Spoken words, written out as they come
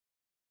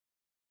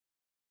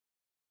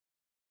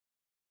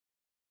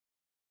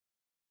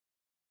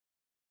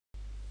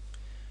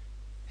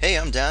Hey,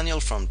 I'm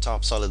Daniel from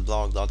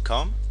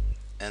TopSolidblog.com,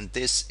 and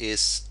this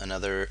is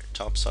another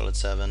TopSolid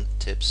 7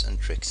 tips and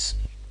tricks.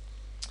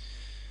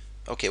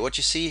 Okay, what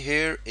you see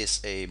here is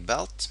a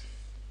belt.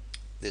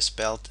 This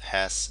belt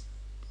has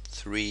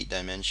 3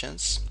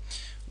 dimensions.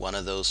 One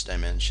of those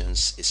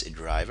dimensions is a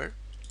driver,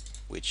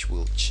 which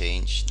will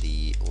change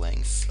the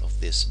length of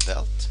this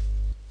belt.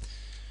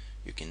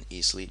 You can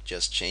easily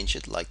just change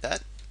it like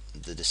that.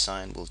 The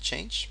design will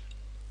change.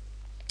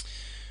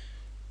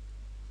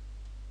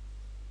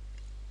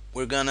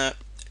 We're gonna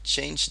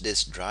change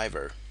this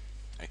driver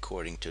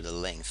according to the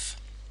length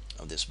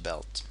of this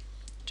belt.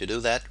 To do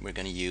that, we're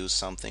going to use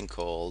something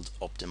called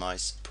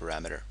Optimze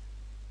Parameter.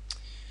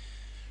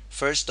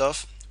 First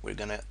off, we're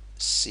going to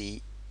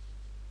see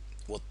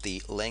what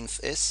the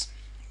length is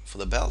for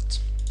the belt.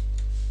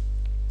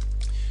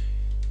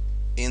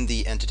 In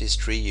the entities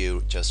tree,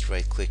 you just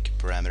right-click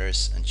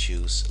Parameters and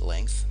choose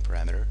Length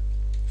Parameter.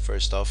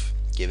 First off,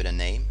 give it a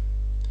name.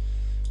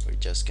 We're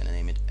just going to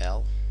name it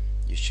L.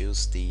 You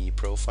choose the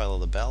profile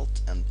of the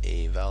belt and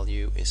a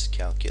value is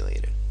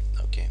calculated.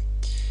 Okay.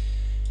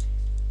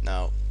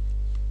 Now,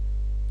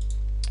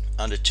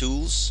 under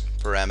Tools,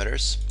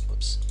 Parameters,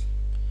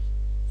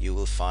 you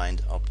will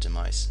find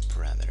Optimze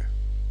Parameter.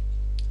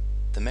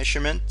 The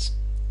measurement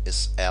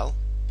is L.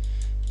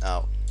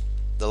 Now,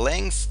 the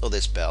length of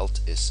this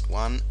belt is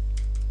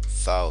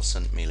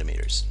 1000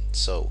 millimeters.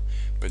 So,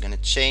 we're going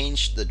to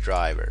change the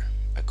driver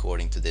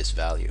according to this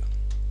value.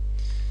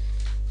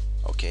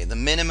 Okay, the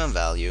minimum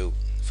value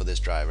for this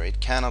driver, it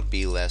cannot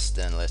be less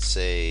than, let's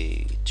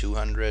say,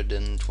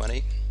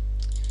 220.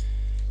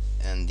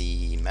 And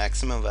the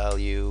maximum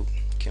value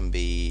can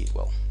be,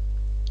 well,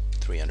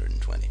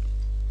 320.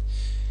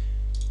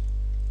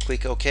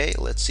 Click OK.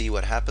 Let's see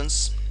what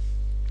happens.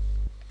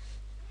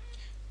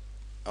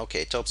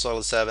 Okay,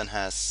 TopSolid 7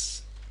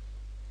 has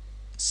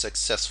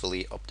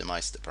successfully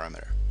optimized the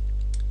parameter.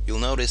 You'll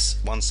notice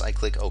once I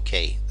click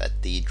OK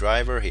that the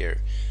driver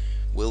here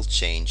will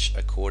change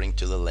according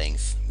to the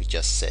length we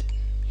just set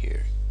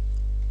here.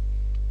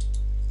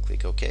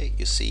 Click OK.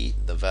 You see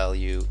the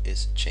value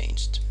is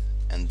changed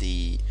and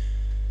the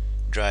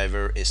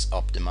driver is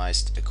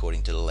optimized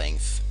according to the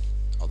length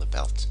of the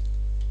belt.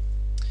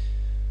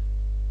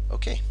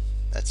 Okay,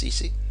 that's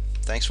easy.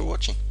 Thanks for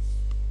watching.